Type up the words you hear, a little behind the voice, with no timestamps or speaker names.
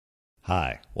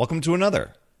Hi, welcome to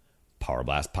another Power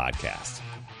Blast podcast.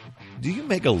 Do you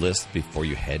make a list before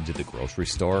you head to the grocery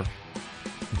store?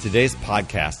 In today's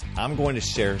podcast, I'm going to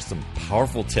share some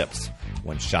powerful tips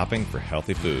when shopping for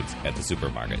healthy foods at the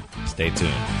supermarket. Stay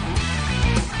tuned.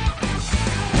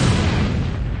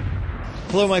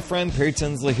 Hello, my friend. Perry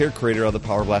Tinsley here, creator of the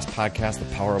Power Blast podcast,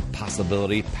 the power of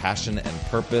possibility, passion, and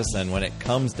purpose. And when it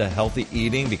comes to healthy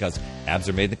eating, because abs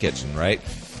are made in the kitchen, right?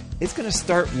 It's going to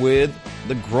start with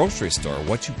the grocery store,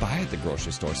 what you buy at the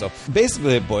grocery store. So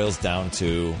basically it boils down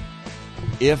to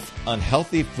if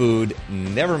unhealthy food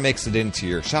never makes it into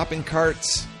your shopping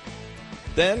cart,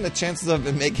 then the chances of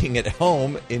it making it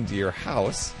home into your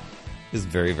house is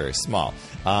very, very small.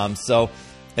 And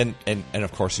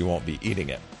of course you won't be eating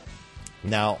it.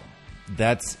 Now,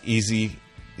 that's easily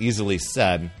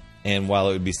said. And while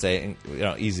it would be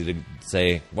easy to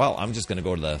say, well, I'm just going to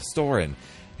go to the store and,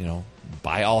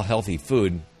 buy all healthy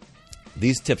food,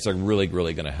 these tips are really,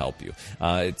 really going to help you.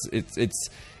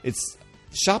 It's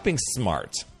shopping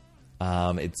smart.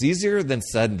 It's easier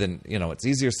said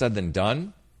than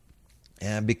done.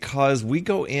 And because we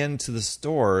go into the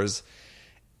stores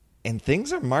and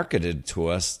things are marketed to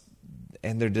us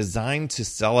and they're designed to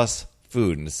sell us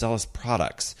food and to sell us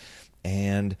products.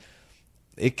 And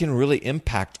it can really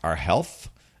impact our health.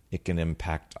 It can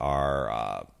impact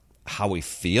our how we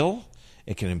feel.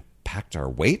 It can impact our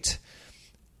weight.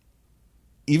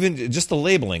 Even just the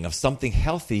labeling of something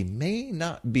healthy may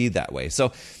not be that way.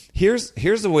 So here's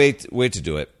a way to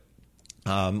do it.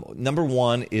 Number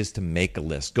one is to make a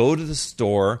list. Go to the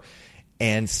store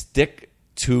and stick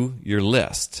to your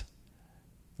list.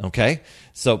 Okay?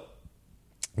 So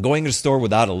going to the store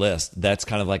without a list, that's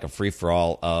kind of like a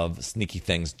free-for-all of sneaky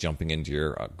things jumping into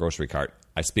your grocery cart.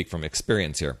 I speak from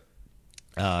experience here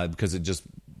because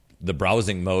the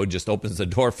browsing mode just opens the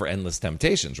door for endless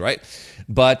temptations, right?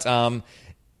 But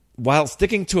while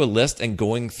sticking to a list and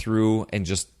going through and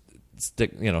just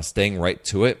staying right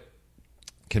to it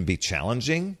can be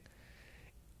challenging,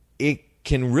 it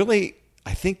can really,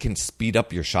 I think, can speed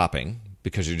up your shopping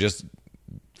because you're just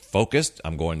focused.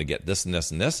 I'm going to get this and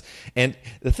this and this. And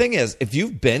the thing is, if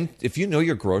you know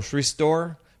your grocery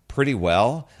store pretty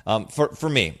well, for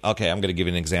me, okay, I'm going to give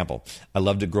you an example. I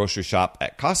love to grocery shop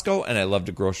at Costco and I love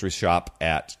to grocery shop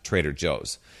at Trader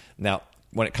Joe's. Now,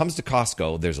 when it comes to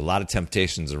Costco, there's a lot of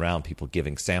temptations around, people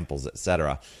giving samples,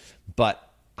 etc. But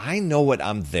I know what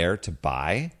I'm there to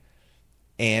buy.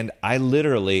 And I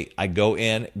go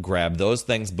in, grab those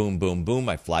things, boom, boom, boom.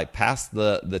 I fly past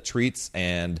the treats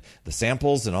and the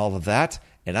samples and all of that,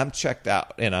 and I'm checked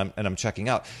out, and I'm checking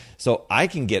out. So I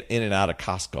can get in and out of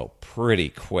Costco pretty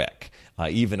quick,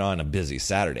 even on a busy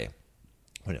Saturday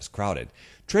when it's crowded.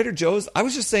 Trader Joe's, I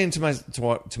was just saying to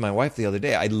my wife the other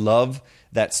day, I love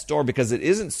that store because it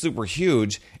isn't super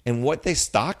huge, and what they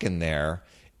stock in there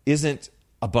isn't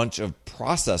a bunch of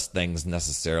processed things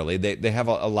necessarily. They have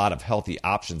a lot of healthy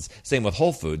options. Same with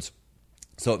Whole Foods.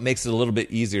 So it makes it a little bit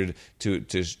easier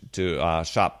to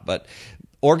shop. But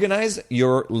organize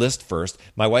your list first.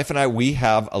 My wife and I, we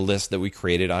have a list that we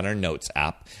created on our Notes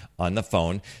app on the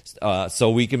phone so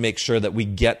we can make sure that we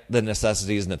get the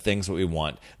necessities and the things that we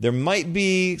want. There might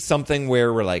be something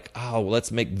where we're like, oh,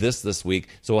 let's make this week,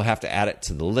 so we'll have to add it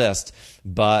to the list.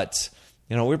 But,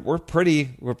 we're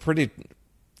pretty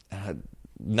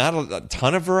not a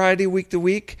ton of variety week to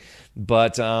week,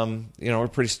 but we're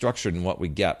pretty structured in what we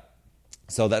get.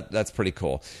 So that's pretty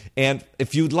cool. And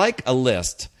if you'd like a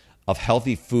list of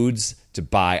healthy foods to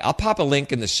buy, I'll pop a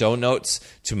link in the show notes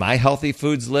to my healthy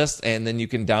foods list, and then you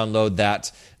can download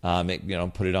that,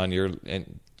 put it on your,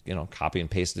 copy and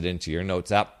paste it into your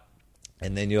Notes app.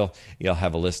 And then you'll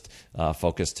have a list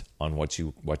focused on what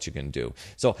you can do.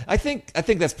 So I think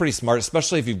that's pretty smart,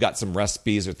 especially if you've got some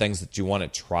recipes or things that you want to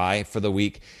try for the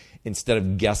week. Instead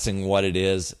of guessing what it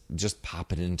is, just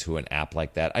pop it into an app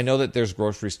like that. I know that there's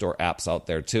grocery store apps out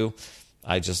there too.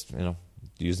 I just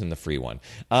using the free one.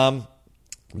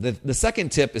 The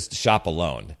second tip is to shop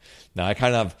alone. Now I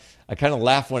kind of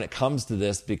laugh when it comes to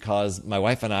this because my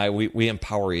wife and I we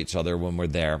empower each other when we're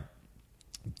there.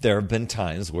 There have been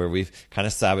times where we've kind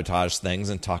of sabotaged things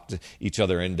and talked to each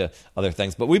other into other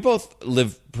things. But we both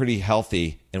live pretty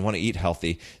healthy and want to eat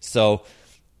healthy. So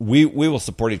we will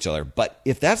support each other. But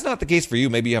if that's not the case for you,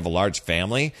 maybe you have a large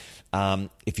family.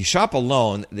 If you shop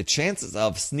alone, the chances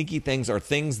of sneaky things or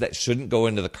things that shouldn't go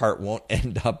into the cart won't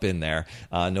end up in there.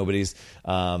 Nobody's...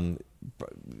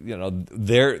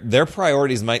 their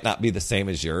priorities might not be the same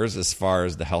as yours as far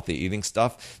as the healthy eating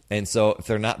stuff. And so if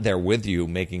they're not there with you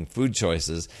making food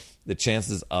choices, the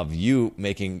chances of you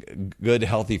making good,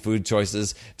 healthy food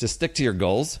choices to stick to your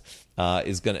goals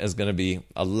is going to be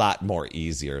a lot more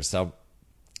easier. So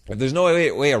If there's no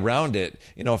way around it,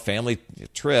 a family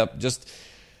trip, just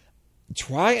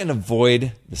try and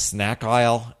avoid the snack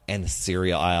aisle and the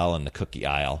cereal aisle and the cookie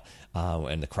aisle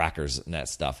and the crackers and that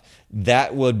stuff.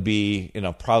 That would be,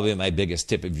 probably my biggest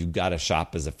tip if you've got to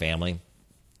shop as a family,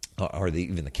 or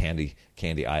even the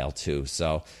candy aisle too.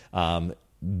 So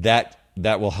that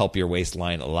will help your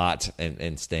waistline a lot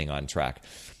and staying on track.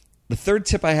 The third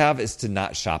tip I have is to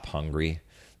not shop hungry.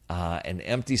 An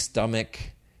empty stomach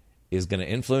is going to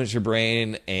influence your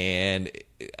brain, and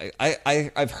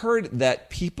I've heard that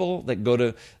people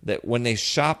that when they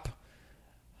shop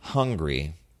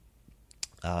hungry,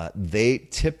 they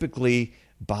typically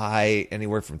buy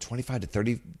anywhere from 25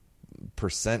 to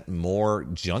 30% more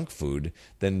junk food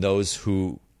than those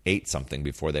who ate something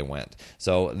before they went.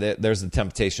 So there's the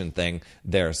temptation thing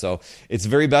there. So it's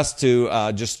very best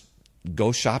to just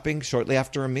go shopping shortly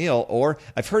after a meal. Or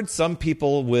I've heard some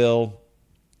people will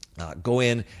go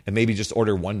in and maybe just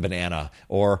order one banana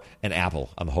or an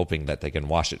apple. I'm hoping that they can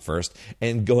wash it first,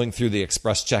 and going through the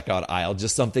express checkout aisle,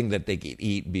 just something that they can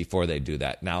eat before they do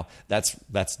that. Now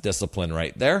that's discipline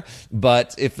right there.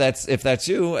 But if that's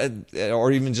you,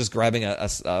 or even just grabbing a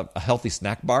healthy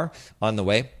snack bar on the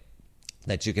way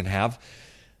that you can have,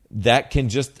 that can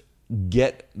just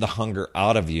get the hunger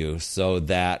out of you, so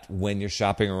that when you're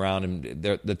shopping around and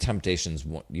the temptations,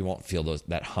 you won't feel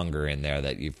that hunger in there,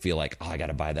 that you feel like, oh, I got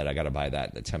to buy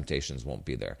that. The temptations won't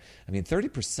be there. I mean,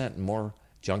 30% more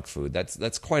junk food.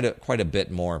 That's quite a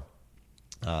bit more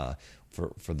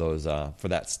for those for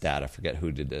that stat. I forget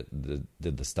who did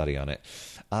the study on it.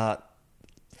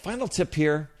 Final tip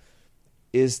here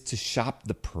is to shop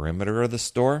the perimeter of the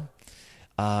store.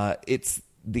 It's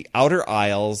the outer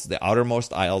aisles, the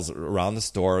outermost aisles around the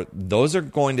store. Those are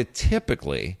going to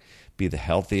typically be the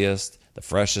healthiest, the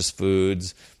freshest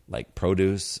foods, like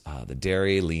produce, the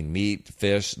dairy, lean meat,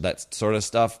 fish, that sort of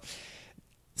stuff.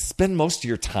 Spend most of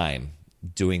your time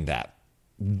doing that.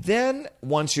 Then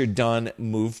once you're done,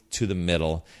 move to the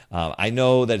middle. I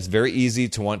know that it's very easy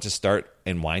to want to start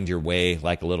and wind your way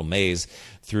like a little maze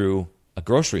through a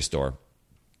grocery store,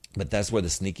 but that's where the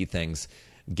sneaky things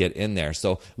get in there.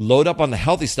 So load up on the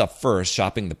healthy stuff first,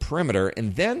 shopping the perimeter,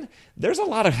 and then there's a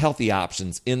lot of healthy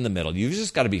options in the middle. You've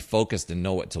just got to be focused and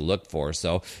know what to look for.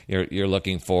 So you're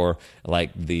looking for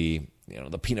like the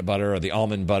peanut butter or the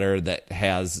almond butter that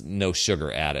has no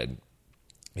sugar added.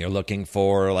 You're looking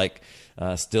for like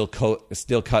steel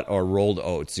cut or rolled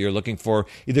oats. You're looking for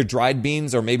either dried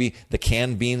beans or maybe the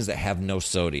canned beans that have no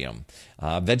sodium,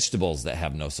 vegetables that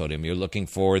have no sodium. You're looking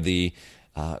for the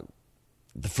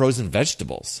frozen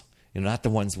vegetables, not the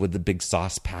ones with the big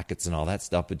sauce packets and all that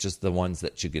stuff, but just the ones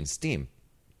that you can steam.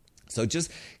 So just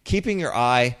keeping your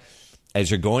eye, as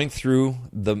you're going through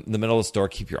the middle of the store,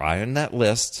 keep your eye on that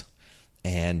list,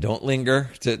 and don't linger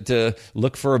to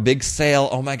look for a big sale.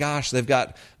 Oh my gosh, they've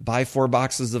got buy 4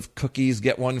 boxes of cookies,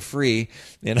 get 1 free.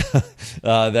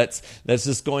 That's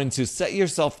just going to set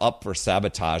yourself up for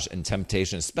sabotage and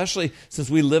temptation, especially since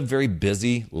we live very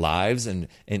busy lives and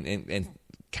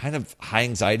kind of high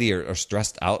anxiety or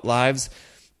stressed out lives.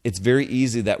 It's very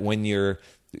easy that when you're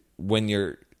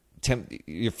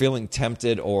feeling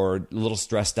tempted or a little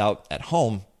stressed out at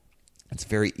home, it's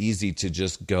very easy to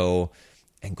just go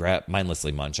and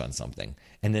mindlessly munch on something,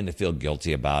 and then to feel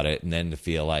guilty about it, and then to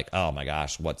feel like, oh my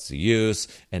gosh, what's the use?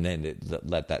 And then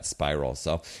let that spiral.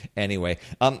 So anyway,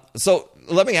 so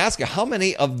let me ask you, how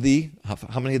many of these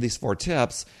 4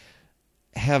 tips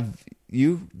do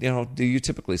you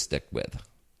typically stick with?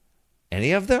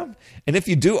 Any of them? And if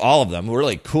you do all of them,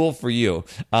 really cool for you.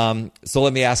 So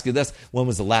let me ask you this. When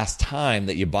was the last time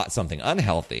that you bought something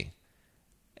unhealthy?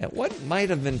 And what might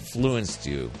have influenced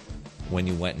you when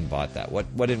you went and bought that?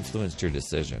 What influenced your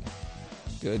decision?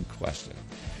 Good question.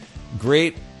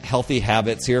 Great healthy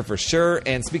habits here for sure.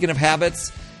 And speaking of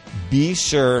habits, be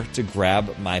sure to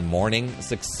grab my Morning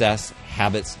Success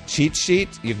Habits cheat sheet.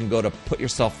 You can go to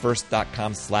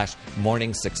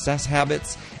putyourselffirst.com/morning success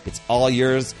habits. It's all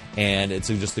yours, and it's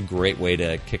just a great way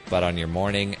to kick butt on your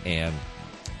morning, and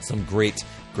some great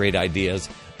ideas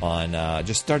on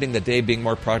just starting the day, being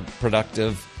more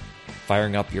productive,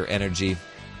 firing up your energy.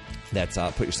 That's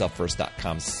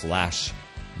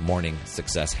putyourselffirst.com/morning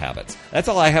success habits. That's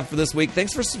all I have for this week.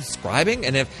 Thanks for subscribing,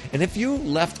 and if you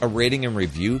left a rating and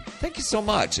review, thank you so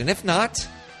much. And if not,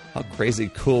 how crazy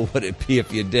cool would it be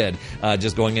if you did?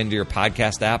 Just going into your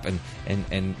podcast app and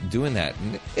doing that.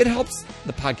 And it helps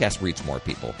the podcast reach more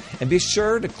people. And be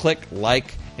sure to click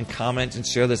like and comment and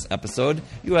share this episode.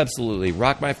 You absolutely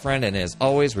rock, my friend. And as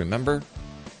always, remember,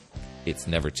 it's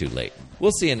never too late.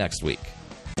 We'll see you next week.